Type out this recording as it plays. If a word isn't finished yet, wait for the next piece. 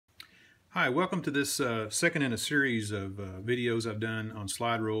Hi, welcome to this second in a series of videos I've done on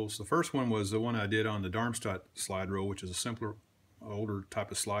slide rules. The first one was the one I did on the Darmstadt slide rule, which is a simpler, older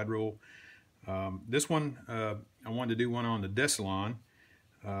type of slide rule. This one, I wanted to do one on the Deci-Lon.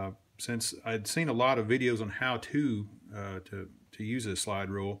 Since I'd seen a lot of videos on how to use this slide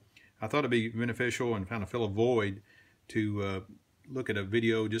rule, I thought it'd be beneficial and kind of fill a void to look at a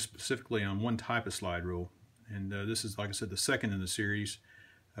video just specifically on one type of slide rule. And this is, like I said, the second in the series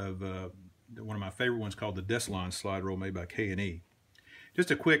of one of my favorite ones called the Deci-Lon Slide Rule made by K&E.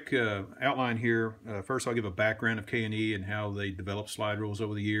 Just a quick outline here. First, I'll give a background of K&E and how they developed slide rules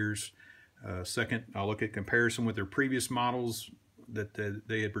over the years. Second, I'll look at comparison with their previous models that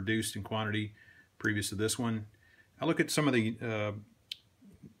they had produced in quantity previous to this one. I'll look at some of the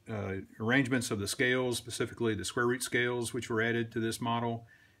arrangements of the scales, specifically the square root scales which were added to this model,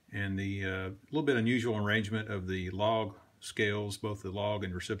 and the little bit unusual arrangement of the log scales, both the log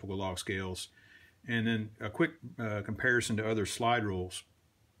and reciprocal log scales, and then a quick comparison to other slide rules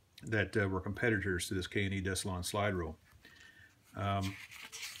that were competitors to this K&E Deci-Lon Slide Rule.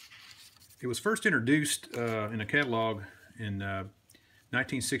 It was first introduced in a catalog in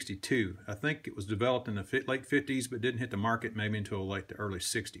 1962. I think it was developed in the late 50s, but didn't hit the market maybe until like the early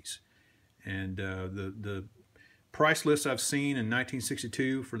 60s. And the price list I've seen in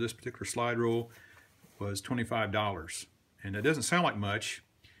 1962 for this particular slide rule was $25. And it doesn't sound like much.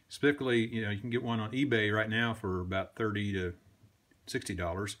 Specifically, you can get one on eBay right now for about $30 to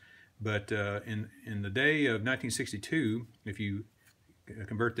 $60. But in the day of 1962, if you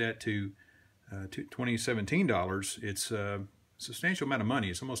convert that to 2017 dollars, it's a substantial amount of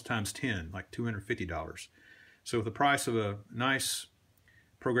money. It's almost times 10, like $250. So with the price of a nice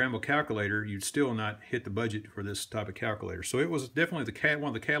programmable calculator, you'd still not hit the budget for this type of calculator. So it was definitely one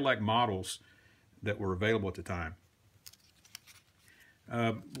of the Cadillac models that were available at the time.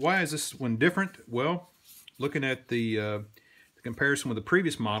 Why is this one different? Well, looking at the comparison with the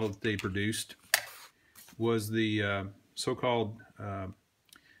previous model that they produced was the so-called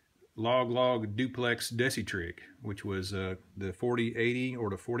log-log duplex deci-trig, which was the 4080 or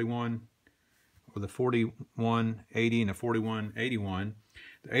the 41 or the 4180 and the 4181.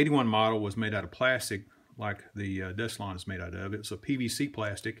 The 81 model was made out of plastic like the Deci-Lon is made out of. It was a PVC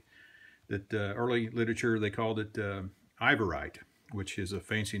plastic that early literature they called it Ivorite, which is a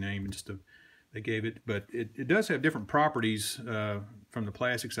fancy name they gave it, but it does have different properties from the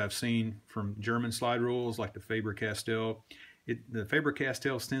plastics I've seen from German slide rules like the Faber-Castell. The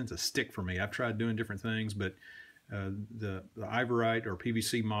Faber-Castell tends to stick for me. I've tried doing different things, but the Ivorite or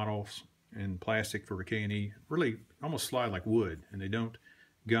PVC models in plastic for K&E really almost slide like wood, and they don't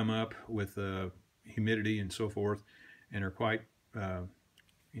gum up with humidity and so forth, and are quite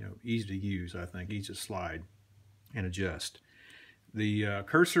easy to use. I think easy to slide and adjust. The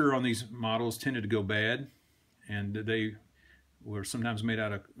cursor on these models tended to go bad, and they were sometimes made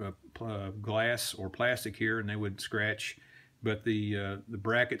out of glass or plastic here, and they would scratch. But the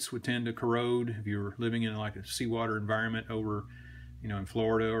brackets would tend to corrode if you were living in like a seawater environment over, in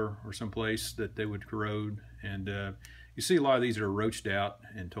Florida or someplace, that they would corrode. And you see a lot of these are roached out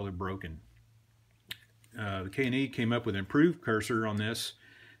and totally broken. The K&E came up with an improved cursor on this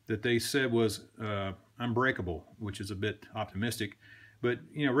that they said was unbreakable, which is a bit optimistic, but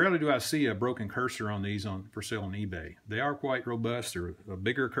rarely do I see a broken cursor on these for sale on eBay. They are quite robust. They're a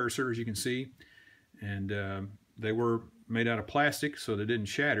bigger cursor, as you can see, and they were made out of plastic, so they didn't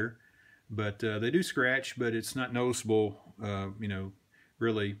shatter, but they do scratch, but it's not noticeable.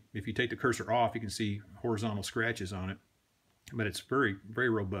 Really, if you take the cursor off, you can see horizontal scratches on it, but it's very, very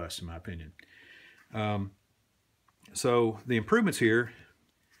robust in my opinion. So the improvements here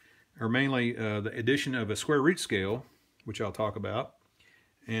are mainly the addition of a square root scale, which I'll talk about.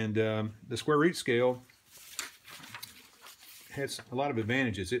 And the square root scale has a lot of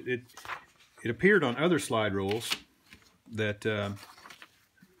advantages. It appeared on other slide rules that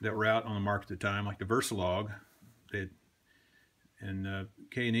were out on the market at the time, like the Versalog, and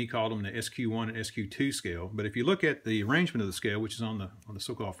K&E called them the SQ1 and SQ2 scale. But if you look at the arrangement of the scale, which is on the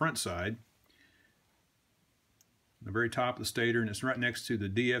so-called front side, the very top of the stator, and it's right next to the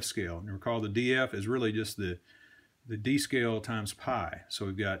DF scale. And recall the DF is really just the D scale times pi. So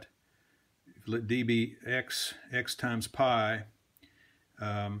we've got, if let D be x times pi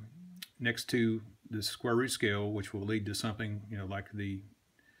next to the square root scale, which will lead to something like you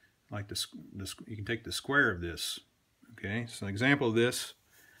can take the square of this. Okay, so an example of this,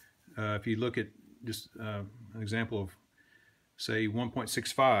 if you look at just an example of say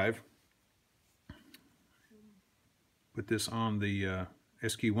 1.65. Put this on the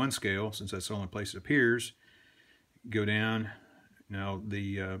SQ1 scale, since that's the only place it appears. Go down. Now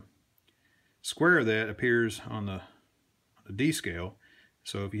the square of that appears on the D scale.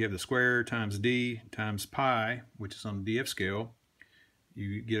 So if you have the square times D times pi, which is on the DF scale,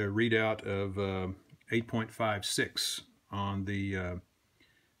 you get a readout of 8.56 on the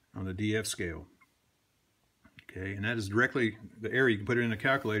DF scale. Okay, and that is directly the area. You can put it in a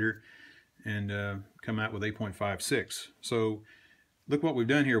calculator and come out with 8.56. So look what we've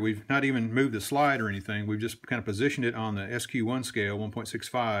done here. We've not even moved the slide or anything. We've just kind of positioned it on the SQ1 scale,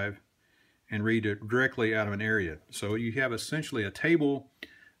 1.65, and read it directly out of an area. So you have essentially a table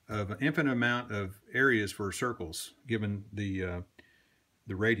of an infinite amount of areas for circles given the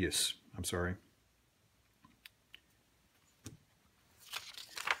radius. I'm sorry.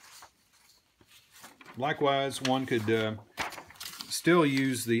 Likewise, one could still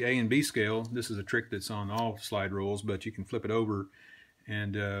use the A and B scale. This is a trick that's on all slide rules, but you can flip it over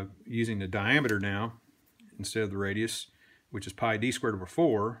and using the diameter now instead of the radius, which is pi d squared over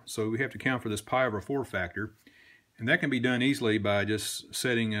 4. So we have to account for this pi over 4 factor. And that can be done easily by just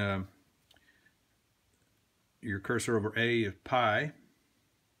setting your cursor over A of pi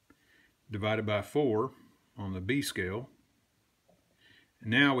divided by 4 on the B scale. And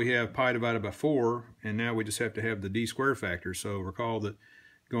now we have pi divided by 4, and now we just have to have the d squared factor. So recall that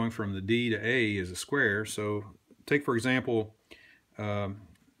going from the d to a is a square. So take, for example,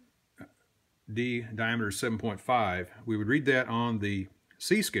 D diameter is 7.5. We would read that on the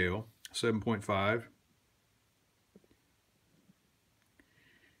C scale, 7.5.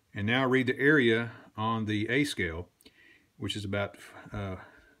 And now read the area on the A scale, which is about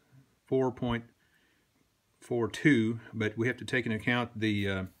 4.42, but we have to take into account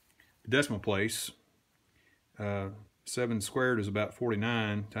the decimal place. 7 squared is about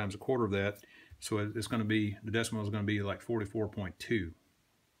 49 times a quarter of that, so it's going to be, the decimal is going to be like 44.2.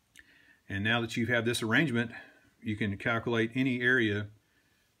 And now that you have this arrangement, you can calculate any area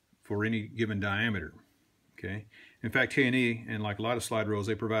for any given diameter. Okay. In fact, K&E, and like a lot of slide rules,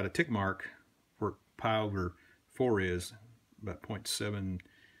 they provide a tick mark where pi over 4 is, about 0.784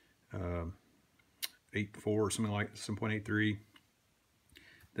 or something like 7.83.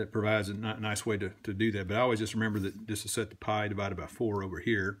 That provides a nice way to do that. But I always just remember that just to set the pi divided by 4 over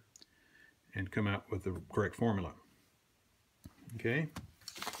here and come out with the correct formula. Okay.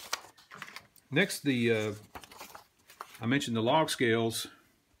 Next, I mentioned the log scales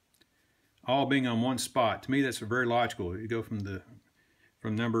all being on one spot. To me, that's very logical. You go from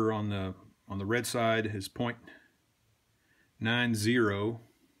number on the red side is 0.90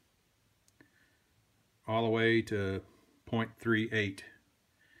 all the way to 0.38.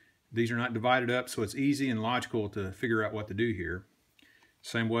 These are not divided up, so it's easy and logical to figure out what to do here.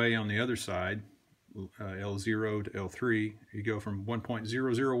 Same way on the other side, L0 to L3, you go from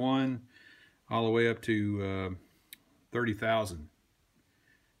 1.001 all the way up to 30,000.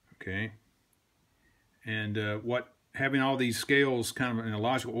 Okay, and having all these scales kind of in a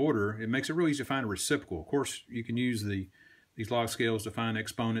logical order, it makes it really easy to find a reciprocal. Of course, you can use these log scales to find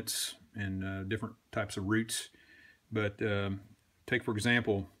exponents and different types of roots. But take, for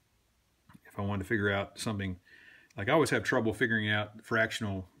example, if I wanted to figure out something, like I always have trouble figuring out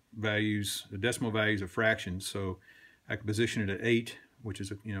fractional values, the decimal values of fractions. So I can position it at 8, which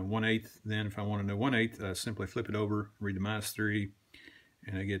is 1/8. Then if I want to know 1/8, I simply flip it over, read the -3,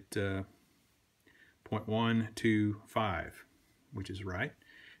 and I get 0.125, which is right.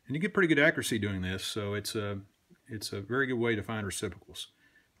 And you get pretty good accuracy doing this, so it's a very good way to find reciprocals.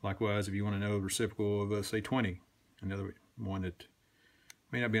 Likewise, if you want to know the reciprocal of, say, 20, another one that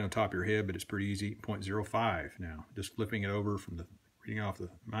may not be on the top of your head, but it's pretty easy, 0.05 now. Just flipping it over from the reading off the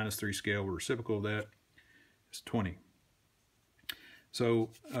 -3 scale, the reciprocal of that is 20.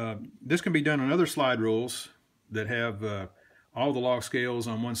 So this can be done on other slide rules that have all the log scales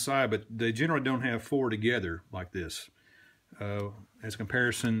on one side, but they generally don't have 4 together like this. As a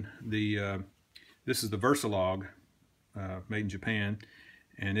comparison, this is the Versalog made in Japan,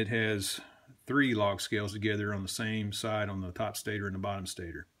 and it has 3 log scales together on the same side on the top stator and the bottom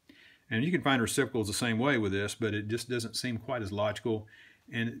stator. And you can find reciprocals the same way with this, but it just doesn't seem quite as logical,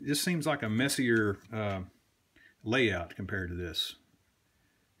 and it just seems like a messier layout compared to this.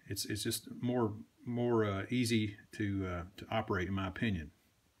 It's just more easy to operate, in my opinion.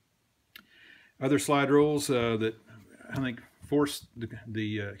 Other slide rules that I think forced the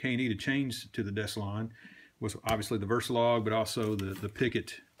K&E to change to the Deci-Lon was obviously the Versalog, but also the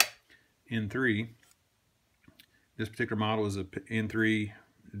Pickett N3. This particular model is a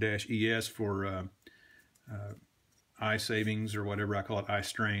N3-ES for eye savings, or whatever I call it, eye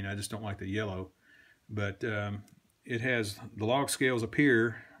strain. I just don't like the yellow. But it has the log scales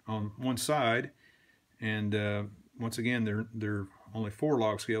appear on one side, and once again they're only 4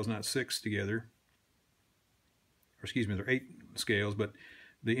 log scales, not 6 together. Or excuse me, there are 8 scales, but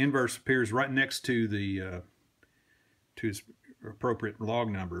the inverse appears right next to the to its appropriate log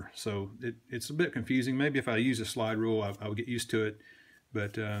number. So it's a bit confusing. Maybe if I use a slide rule, I would get used to it,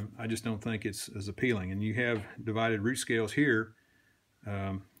 but I just don't think it's as appealing. And you have divided root scales here,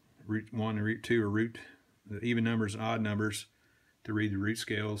 root 1 and root 2 are the even numbers and odd numbers to read the root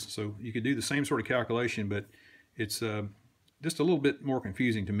scales. So you could do the same sort of calculation, but it's just a little bit more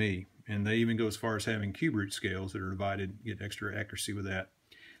confusing to me. And they even go as far as having cube root scales that are divided, get extra accuracy with that.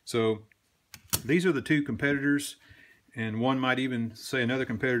 So these are the 2 competitors, and one might even say another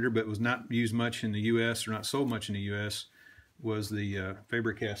competitor, but was not used much in the U.S. or not sold much in the U.S. was the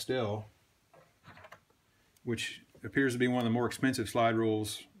Faber-Castell, which appears to be one of the more expensive slide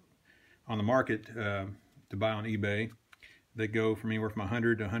rules on the market to buy on eBay. They go from anywhere from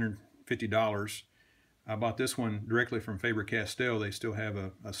 $100 to $150. I bought this one directly from Faber-Castell. They still have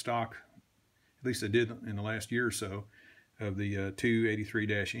a stock, at least they did in the last year or so, of the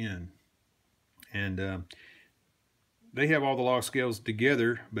 283-N. And they have all the log scales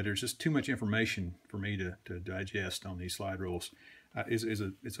together, but there's just too much information for me to digest on these slide rules.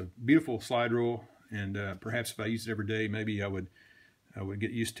 It's a beautiful slide rule, and perhaps if I used it every day, maybe I would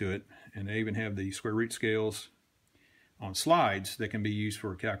get used to it. And they even have the square root scales on slides that can be used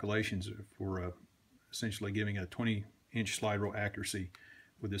for calculations for essentially giving a 20-inch slide rule accuracy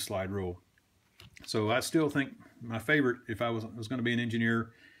with this slide rule. So I still think my favorite, if I was going to be an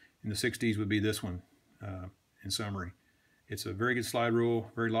engineer in the 60s, would be this one. In summary, it's a very good slide rule,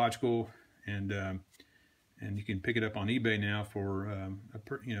 very logical, and you can pick it up on eBay now for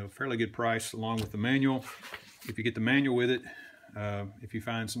a fairly good price, along with the manual. If you get the manual with it, if you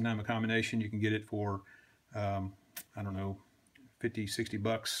find some kind of a combination, you can get it for I don't know, 50, 60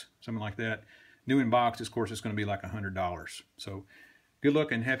 bucks, something like that. New in box, of course, it's going to be like $100. So good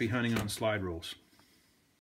luck and happy hunting on slide rules.